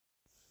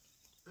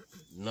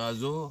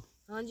नाजो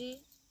हाँ जी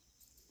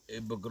ए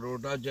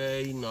बकरोटा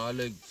चाहे नाल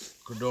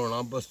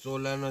खडौना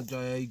पिस्तौल लेना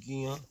चाहे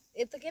किया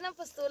ये तो कहना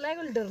पिस्तौल है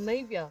कोई डरना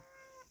ही पिया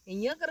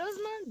इयां करो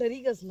ना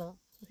डरी कसना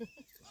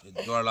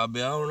थोड़ा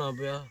ब्याह होना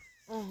पिया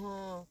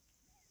हाँ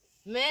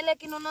मैं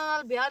लेकिन उन्हां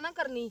नाल ब्याह ना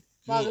करनी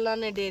पागला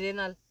ने डेरे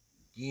नाल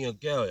किया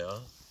क्या होया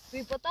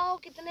भी पता हो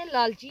कितने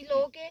लालची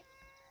लोग है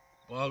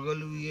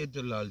पागल भी है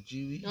तो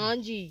लालची भी हाँ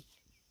जी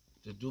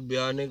तो तू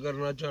ब्याह नहीं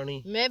करना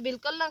चाहनी मैं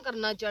बिल्कुल ना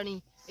करना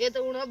चाहनी ये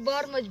तो उन्हें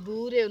बाहर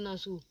मजबूर है उन्हां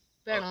सू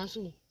भैणा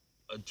सू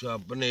अच्छा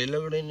अपने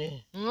लगड़े ने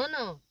हाँ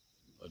ना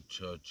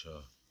अच्छा अच्छा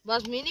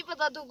बस मैं नहीं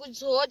पता तू कुछ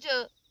सोच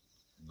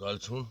गल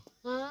सुन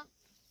हाँ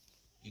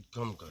एक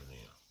काम करने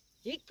हैं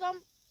एक काम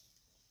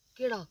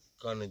केड़ा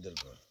कान इधर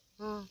कर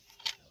हाँ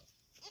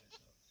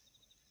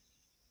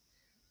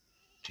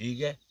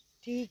ठीक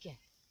है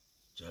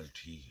चल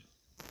ठीक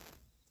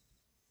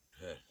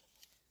है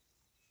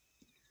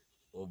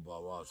ओ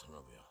बाबा सुना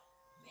भैया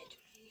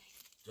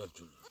चल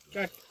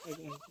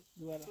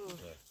दोबारा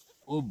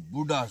ओ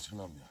बूढ़ा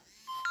सुना भैया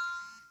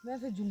मैं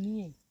फिर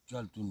जुन्नी है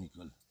चल तू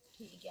निकल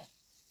ठीक है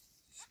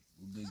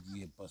बूढ़े की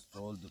ये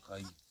पिस्तौल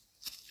दिखाई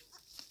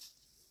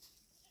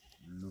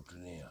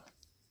लुटने आ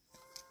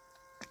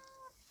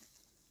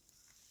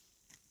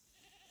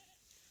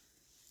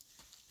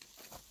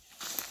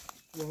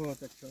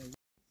बहुत अच्छा है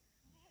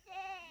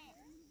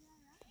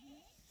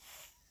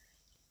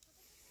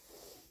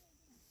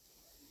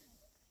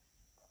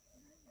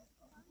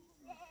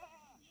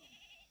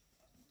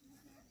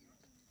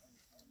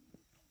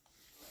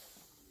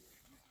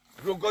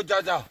रुको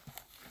चाचा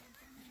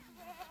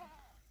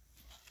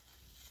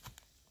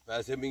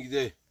पैसे मिंग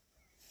दे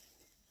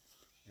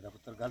मेरा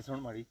पुत्र गल सुन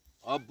माड़ी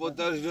अब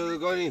पुत्र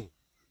कोई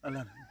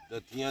अल्लाह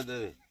दतियां दे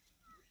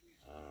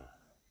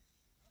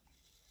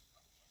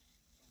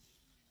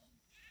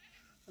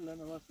अल्लाह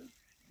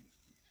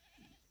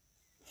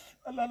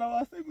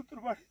नवास्ते पुत्र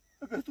माड़ी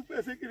अगर तू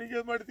पैसे के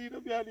लिए मरती ना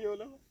ब्याह नहीं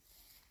होला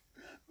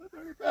मैं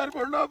तेरे पैर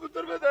पड़ना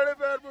पुत्र मैं तेरे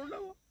पैर पड़ना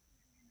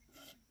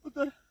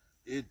पुत्र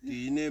ये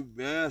तीने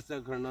ब्याह ऐसा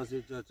करना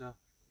से चाचा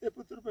ये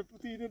पुत्र पे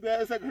तीने ब्याह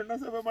ऐसा करना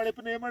से माड़े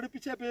पने माड़े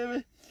पीछे पे वे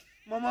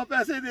मामा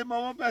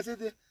पैसे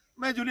दे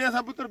मैं जुलिया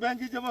सा पुत्र बैंक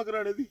की जमा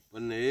कराने दी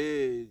पने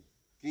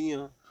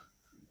किया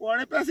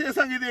वाने पैसे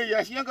ऐसा की दे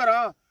याशियां करा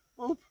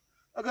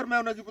अगर मैं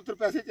उन्हें की पुत्र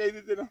पैसे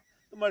चाहिए थे ना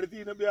तो माड़ी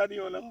ती ने ब्याह नहीं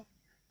होला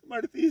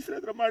माड़ी तीसरे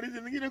तरह माड़ी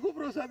जिंदगी ने खूब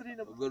भरोसा नहीं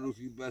ना अगर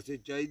उसकी पैसे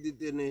चाहिए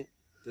थे ने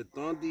तो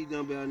ता ती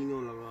ना ब्याह नहीं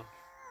हो लगा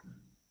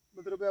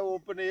मतलब वो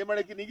पने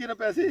माड़े की नहीं गिरा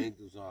पैसे नहीं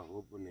तू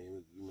साहो पने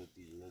की मैं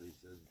ती ना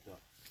रिश्ता देता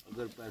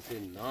अगर पैसे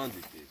ना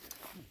देते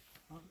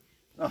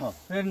हां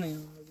फिर नहीं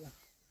होगा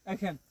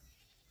एक्शन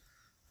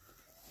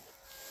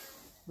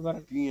दोबारा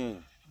किया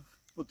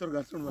पुत्र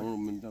घर सुन और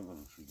मिनटा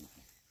करो शुरू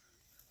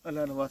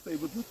अल्लाह नवास्ते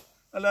पुत्र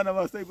अल्लाह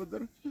नवास्ते पुत्र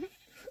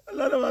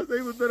अल्लाह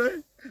नवास्ते पुत्र है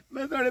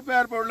मैं तेरे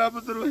पैर पड़ला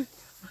पुत्र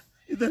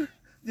इधर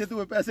जे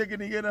तू पैसे के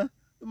नहीं गए ना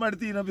तो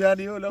मरती ना ब्याह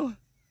नहीं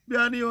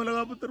हो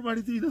लगा पुत्र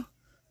मरती ना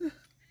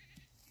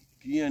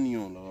किया नहीं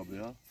हो लगा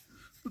भैया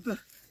पुत्र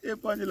ये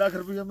 5 लाख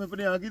रुपया मैं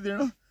अपने आगे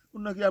देना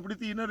उन्हें की अपनी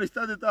धी ने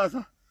रिश्ता दिता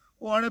आसा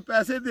वो आने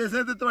पैसे दे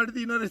से तो तुम्हारी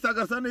धी ने रिश्ता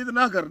कर सा नहीं तो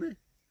ना करने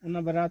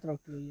उन्हें बारात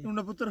रोकी हुई है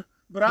उन्हें पुत्र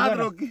बारात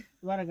रोकी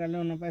दोबारा कर ले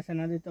उन्हें पैसे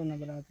ना देते उन्हें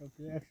बारात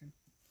रोकी एक्शन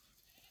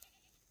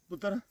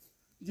पुत्र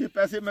जे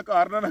पैसे मैं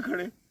कार ना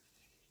खड़े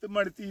तो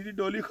मड़ी धी की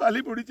डोली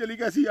खाली पूरी चली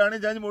कैसी आने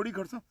जंज मोड़ी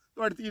खड़सा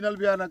तुम्हारी धी नाल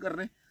ब्याह ना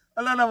करने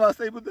अल्लाह ना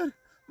वास्ते ही पुत्र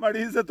माड़ी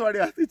इज्जत तुम्हारे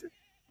हाथ च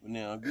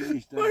बने आगे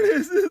रिश्ता माड़ी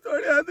इज्जत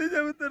तुम्हारे हाथ च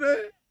पुत्र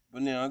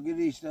बने आगे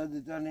रिश्ता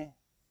देता ने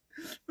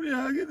अपने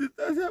आगे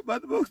दिता से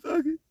बदबख्त आ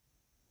गई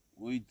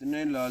वो इतने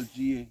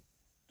लालची है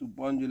तू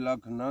 5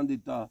 लाख ना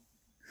दिता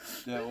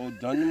ते ओ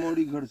जंज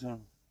मोड़ी खड़सा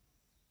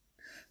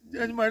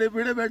जंज माड़े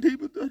बेड़े बैठी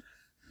पुत्र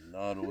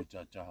ना रो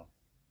चाचा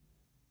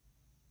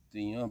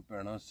तियां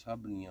पैना सब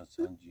नियां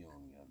सांझियां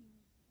होंगियां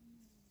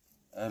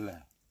एले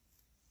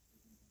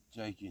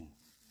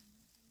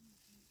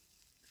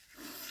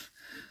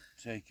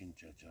चैकिन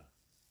चाचा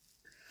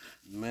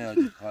मैं आज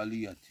खाली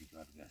हाथी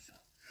कर गया सा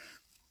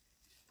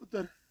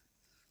पुत्र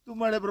तू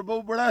माड़े पर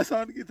बहुत बड़ा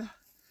एहसान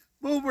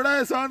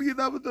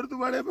किया पुत्र तू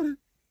माड़े पर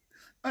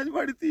आज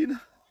माड़ी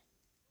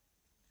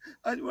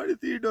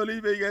ती डोली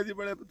पे गई थी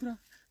बड़े पुत्र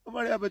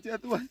हमारे बच्चे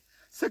तू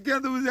सकिया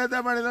तू ज्यादा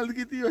माड़े नाल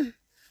कीती होए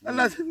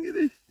अल्लाह जिंदगी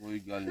दी कोई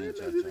गल नहीं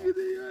चाचा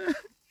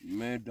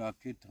मैं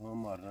डाके था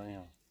मार रहा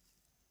हूं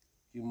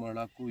कि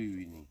माड़ा कोई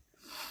भी नहीं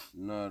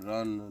ना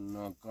रन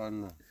ना कन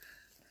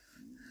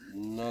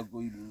ना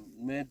कोई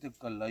मैं तो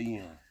कला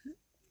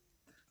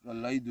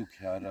ही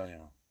दुखिया रहा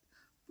हूं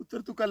पुत्र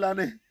तू कला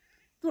ने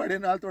थोड़े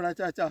नाल थोड़ा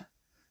चाचा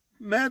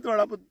मैं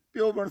थोड़ा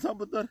प्यो बन सा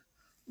पुत्र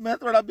मैं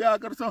थोड़ा ब्याह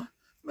कर सा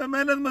मैं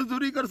मेहनत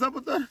मजदूरी कर सा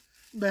पुत्र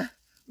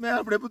मैं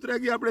अपने पुत्र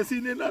की अपने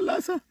सीने नाल ला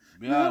सा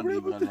ब्याह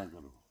ना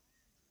करो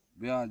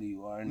ब्याह दी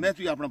मैं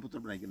तू अपना पुत्र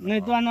बनाएगी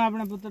नहीं तू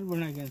अपना पुत्र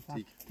बनाएगी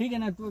इंसान ठीक है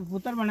ना तू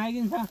पुत्र बनाएगी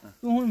इंसान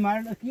तू हुन मार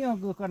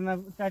क्यों करना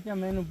चाचा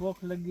मैंने भूख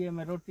लगी है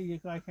मैं रोटी की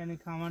काशा नहीं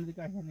खावन दी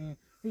काशा नहीं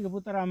ठीक है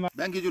पुत्र हम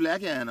बैंक जो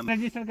लेके आया ना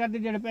रजिस्टर कर दे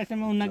जेड़े पैसे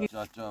मैं उन्ना के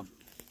चाचा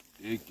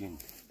एक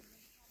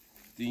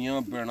ਧੀਆਂ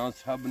ਭੈਣਾਂ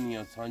ਸਭ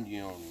ਦੀਆਂ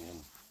ਸਾਂਝੀਆਂ ਹੁੰਦੀਆਂ ਨੇ।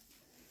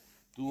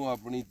 ਤੂੰ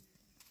ਆਪਣੀ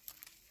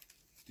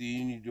ਧੀ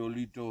ਦੀ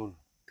ਡੋਲੀ ਢੋਲ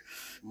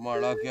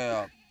ਮਾੜਾ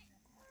ਕਿਹਾ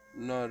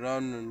ਨਾ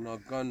ਰੰਨ ਨਾ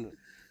ਕੰਨ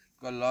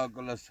ਕੱਲਾ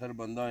ਕਲਸਰ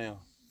ਬੰਦਾ ਆ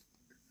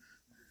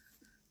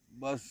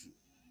ਬਸ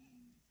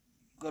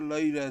ਕੱਲਾ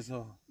ਹੀ ਰਹਿ ਸਾ।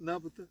 ना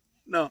पुत्र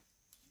ना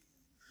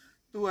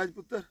तू आज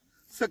पुत्र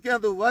सकिया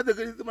तो वाद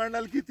करी तुम्हारे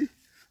नाल की थी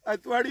आज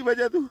तुम्हारी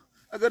वजह तू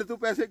अगर तू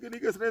पैसे की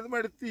नहीं कसने तो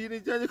मैं ती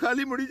नहीं चाहे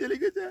खाली मुड़ी चली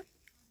गई चाहे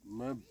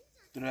मैं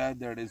त्रै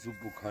ध्याड़े सु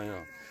भुखा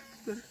हाँ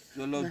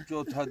चलो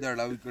चौथा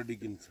ध्याड़ा भी कड़ी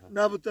किनसा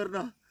ना पुत्र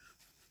ना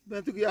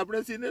मैं तुकी अपने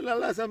सीने ला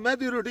लासा मैं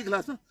तुझी रोटी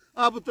खिलासा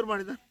आ पुत्र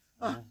माड़े दा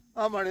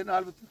आ माड़े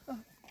नाल पुत्र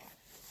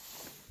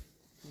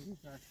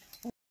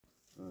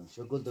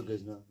शक्ल तो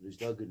किसना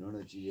रिश्ता की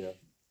होना चाहिए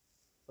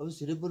अब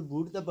सिरे पर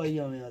बूट तो पाई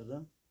आवे यार ना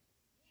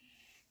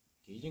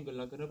की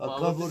गल्ला कर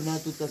अक्का पर ना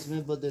तू तस्मे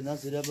बदे ना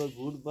सिरे पर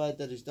बूट पाए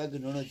तो रिश्ता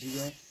की होना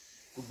चाहिए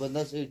को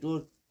बंदा सही टोर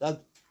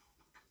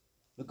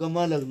तक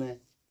कमा लगना है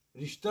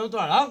रिश्ता तो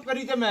हड़ा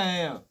करी ते मैं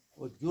आया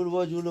और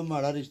जुड़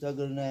माड़ा रिश्ता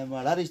करना है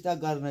माड़ा रिश्ता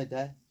करना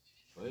है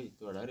भाई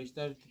तोड़ा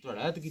रिश्ता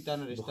तोड़ा तो कीता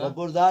ना रिश्ता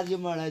खबरदार ये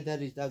माड़ा है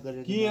रिश्ता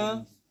करे की हां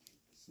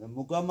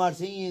मुका मार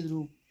से ही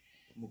इधरू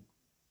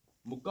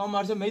मुक्का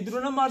मार से मैं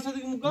इधरों ना मार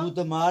सकती मुक्का तू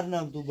तो मार ना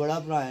तू बड़ा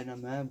भरा है ना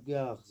मैं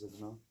क्या आख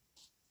सकना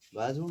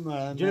बात सुन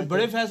माड़ा जे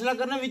बड़े फैसला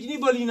करना विच नहीं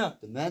बोली ना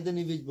तो मैं तो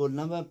नहीं विच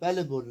बोलना मैं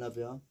पहले बोलना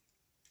पिया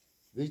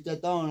विच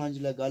तो होना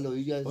जिला गल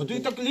होई जाए और तू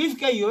तकलीफ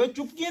क्या ही होए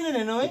चुप किए ने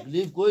रहना होए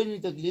तकलीफ कोई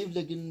नहीं तकलीफ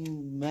लेकिन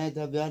मैं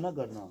था ब्याह ना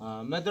करना हां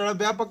मैं थोड़ा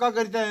ब्याह पक्का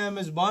करता है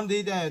मैं जुबान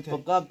देता है थे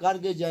पक्का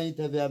करके जाई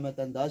थे ब्याह मैं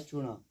तंदाज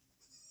छुना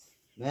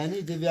मैं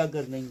नहीं थे ब्याह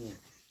करना ही है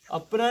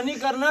अपना नहीं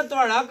करना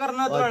तोड़ा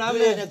करना तोड़ा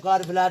मैंने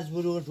कार फिलार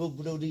शुरू ठोक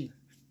बटोरी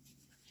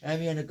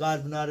एवी ने कार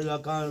बना रहा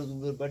कार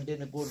बंटे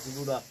ने कोट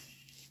पूरा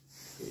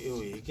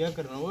ये क्या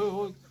करना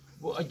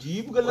वो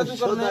अजीब गल्ला तू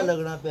करना है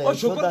लगना पे और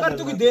शुक्र कर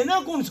तू देना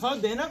कौन सा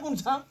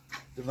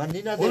तो मन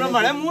नहीं ना देना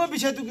हमारे मुंह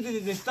पीछे तू कितने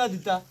रिश्ता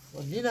दिता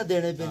और नहीं ना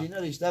देने पे नहीं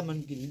ना रिश्ता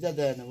मन की नहीं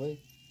दे ना भाई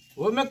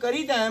वो मैं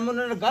करी था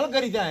उन्होंने गल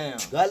करी था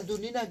गल तू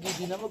नहीं ना की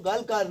थी ना वो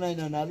गल करना ही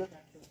ना नाल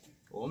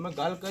वो मैं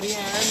गल करी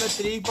है मैं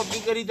तारीख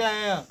पक्की करी था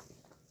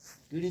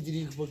कीड़ी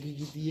तारीख पक्की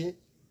की है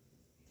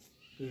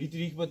केड़ी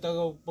तारीख पता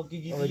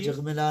पक्की की और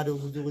जग में ला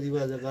रहा तू कदी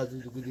बात का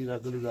तू कदी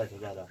रख लूगा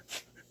सगारा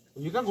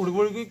ये का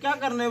गुड़गुड़ की क्या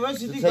करने भाई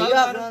सीधी सही गल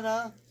आखना ना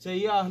सही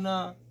आखना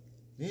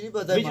नहीं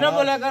पता बीच ना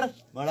बोला कर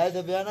माड़ा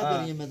तो ब्याह ना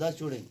करिए मैं दस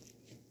छोड़े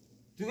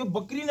क्योंकि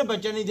बकरी ने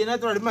बच्चा नहीं देना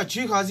थोड़ी में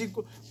अच्छी खासी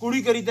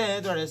कुड़ी करी ते है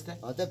थोड़े वास्ते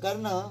हां तो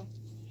करना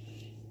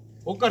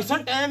वो करसा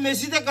टाइम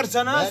ऐसी ते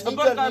करसा ना मैं नहीं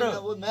सबर करना कर ना,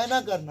 वो मैं ना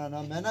करना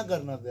ना मैं ना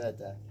करना ब्याह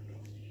था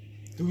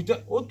तू तो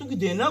ओ तू की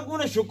देना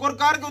कौन है शुक्र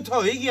कर के उठा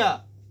हो ही गया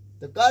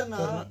तो करना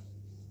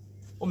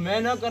ओ मैं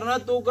ना करना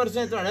तू कर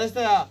से थोड़े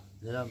वास्ते आ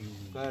जरा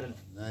कर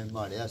नहीं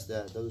माड़े हस्ते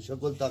तो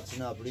शक्ल तक से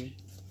ना अपनी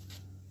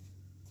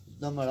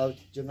इतना माड़ा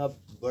चंगा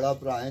बड़ा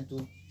भरा है तू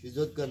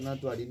इज्जत करना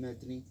तुम्हारी मैं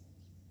इतनी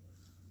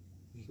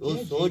वो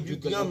सो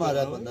जुतियां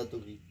मारा बंदा तू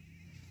भी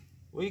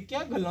वही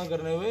क्या गल्ला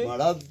करने वे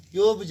माड़ा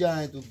क्यों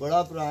बजाए तू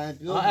बड़ा भरा है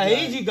क्यों हां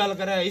यही जी गल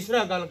करे इस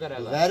तरह गल करे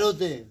गैर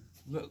होते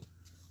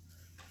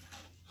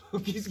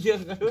किस क्या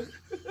करो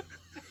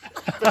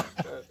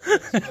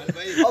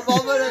अब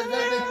बाबर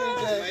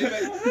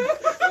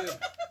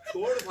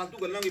छोड़ फालतू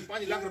गल्लां की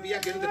 5 लाख रुपया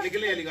के अंदर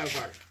निकले वाली गल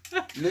कर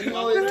नहीं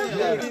हो ये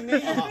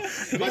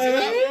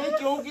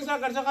क्यों किसा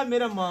कर सका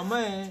मेरा मामा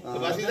है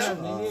अब्बासी दा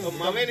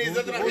मामे ने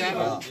इज्जत रख यार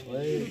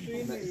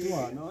तू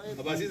आना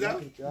अब्बासी दा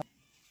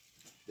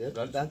देख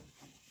तक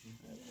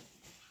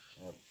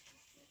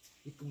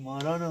एक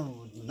मारा ना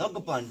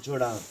नग पांच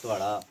छोड़ा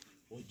तोड़ा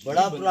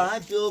बड़ा भरा है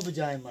क्यों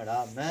बजाए माड़ा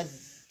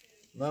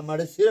मैं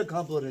मारे सिर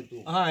खा पो रे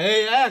तू हां ए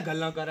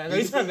गल्ला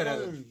करेगा इस तरह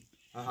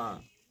करेगा हां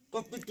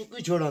कपी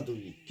टुकी छोड़ा तू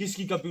भी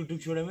किसकी कपी टुक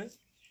छोड़े में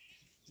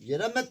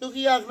जरा मैं तू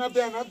की आखना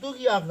पे ना तू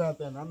की आखना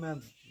पे ना मैं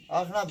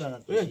आखना पे ना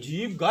ओए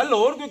अजीब गल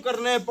और कोई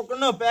करने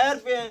पकड़ना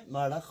पैर पे है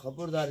माड़ा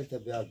खबरदारी से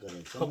ब्याह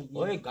करे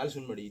ओए गल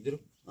सुन बड़ी इधर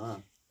हां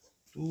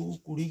तू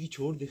कुड़ी की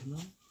छोड़ देखना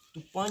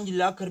तू 5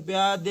 लाख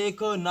रुपया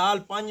देख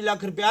नाल 5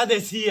 लाख रुपया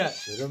देसी है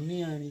शर्म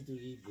नहीं आनी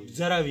तुझी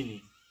जरा भी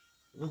नहीं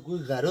वो कोई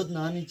गैरत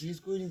ना नहीं चीज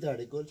कोई नहीं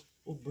ताड़े को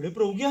वो बड़े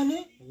पर हो गया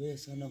ने वे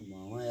ऐसा ना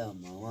मावा या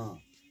मावा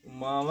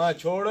मामा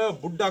छोड़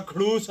बुड्ढा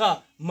खड़ूसा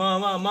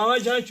मामा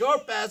जहाँ छोड़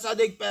पैसा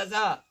देख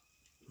पैसा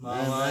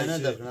मैं ना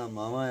देखना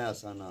मामा या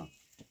सना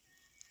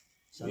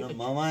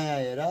मामा या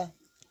येरा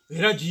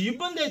मेरा जीव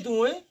बंदे तू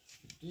है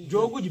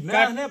जो कुछ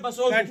मैं ने बस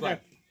ओ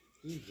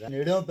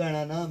नेड़ो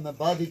पैना ना मैं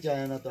बाद ही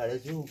चाहे ना ताड़े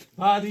छू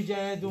बाद ही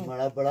चाहे तू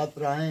बड़ा बड़ा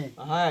प्राए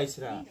हां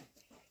इसरा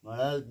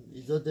बड़ा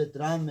इज्जत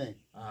एहतराम में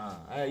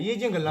हां ये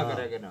जे गल्ला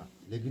करेगा ना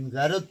लेकिन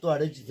गैरत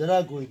ताड़े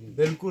जरा कोई नहीं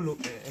बिल्कुल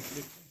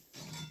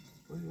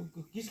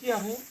किस क्या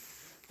है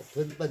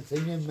फिर पंसे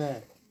में मैं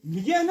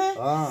लिया ने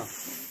हां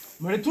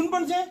मेरे थुन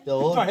पंसे तो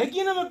पढ़े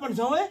की ना मैं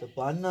पंसा है तो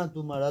पाना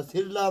तू मारा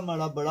सिर ला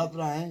मारा बड़ा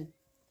प्राए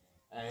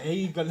ऐ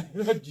गल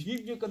जीव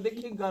जो कदे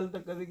की गल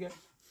तक कदे क्या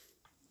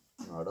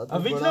मारा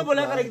अब इतना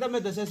बोला कर एकदम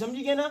मैं दसे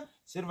समझी गए ना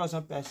सिर्फ असा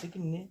पैसे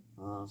किन्ने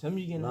हां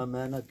समझी गए ना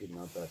मैं ना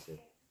कितना पैसे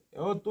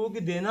ओ तू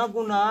की देना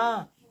को ना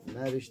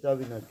मैं रिश्ता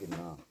भी ना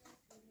किना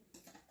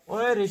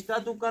ओए रिश्ता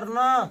तू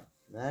करना,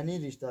 मैं नहीं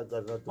रिश्ता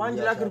कर रहा। 5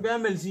 लाख रुपया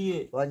मिल सी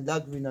है। 5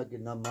 लाख भी ना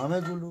किन्ना मामे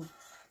कोलू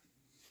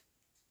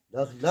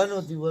लख लन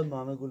होती वो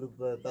मामे कोलू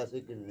पैसे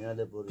किन्ने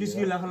वाले पूरे।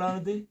 किसकी लख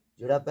लान थी?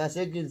 जेड़ा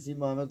पैसे किनसी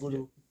मामे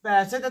कोलू।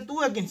 पैसे तो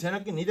तू है किनसे ना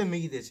किन्नी ते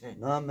मिगी दे से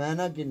ना मैं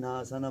ना किन्ना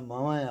असा ना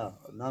मामा या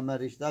ना मैं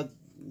रिश्ता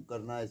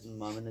करना इस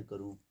मामे ने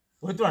करूं।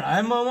 ओए तुहाड़ा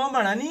है मामा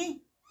बना नहीं?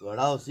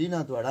 तुहाड़ा उसी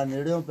ना तुहाड़ा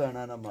नेड़ेओ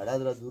पैना ना माड़ा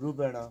जरा दूरू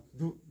पैना।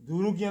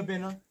 दूरू किया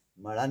पेना?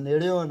 माड़ा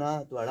नेड़ेओ ना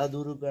तुहाड़ा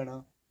दूरू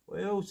पैना।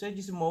 ओए उसे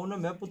जिस माऊ ना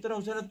मैं पुत्र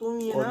उसे ना तू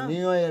ही है और ना?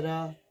 नहीं हो यारा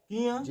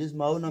किया जिस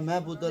माऊ ना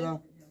मैं पुत्र हां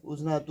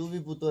उस ना तू भी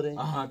पुत्र है।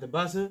 हां तो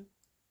बस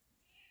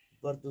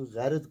पर तू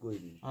गैरत कोई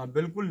नहीं। हां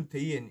बिल्कुल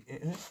थी है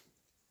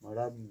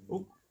माड़ा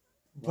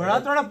बड़ा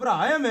थोड़ा भरा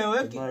है मैं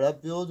ओए माड़ा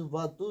प्यो तो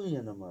बात तू ही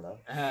है ना माड़ा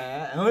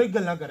है ओए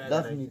गल्ला कर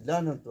दस नीला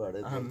ना तुहाड़े।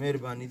 हां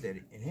मेहरबानी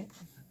तेरी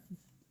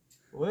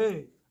ओए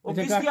ओ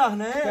अच्छा, किसकी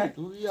आखना है?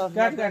 तू भी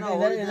काट काट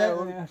इधर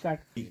काट।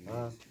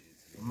 हां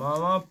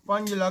मामा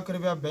 5 लाख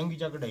रुपया बैंक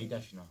चा कढ़ाई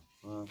दसना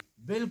हां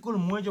बिल्कुल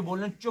मुंह च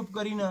बोलना चुप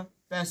करी ना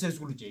पैसे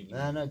स्कूल चाहिए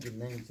मैं ना कि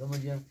नहीं समझ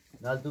गया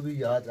नाल तू भी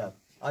याद रख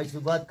आज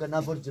सुबह करना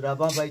पर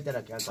जराबा भाई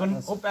तेरा क्या करना।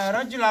 ओ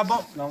पैरा जलाबा।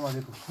 अस्सलाम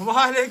वालेकुम।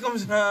 वालेकुम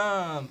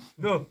सलाम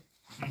लो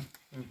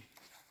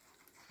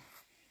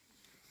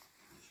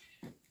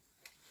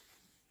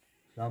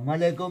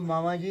अस्सलामुअलैकुम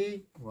मामा जी।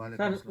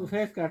 सर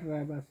फेस काट रहा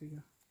है बासी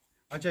का।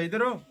 अच्छा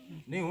इधर हो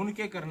नहीं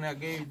उनके करने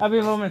आगे अभी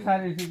वो मैं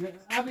सारी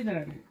चीजें आप इधर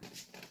आ गए।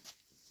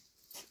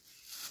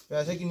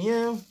 पैसे की नहीं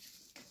आया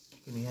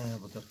कि नहीं आया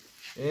पुत्र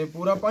ए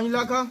पूरा 5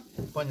 लाख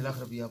 5 लाख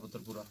रुपया पुत्र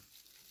पूरा।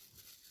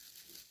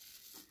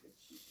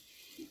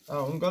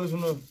 हाँ उनका तो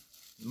सुनो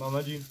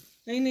मामा जी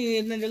नहीं नहीं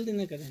इतना जल्दी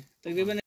नहीं करें तकरीबन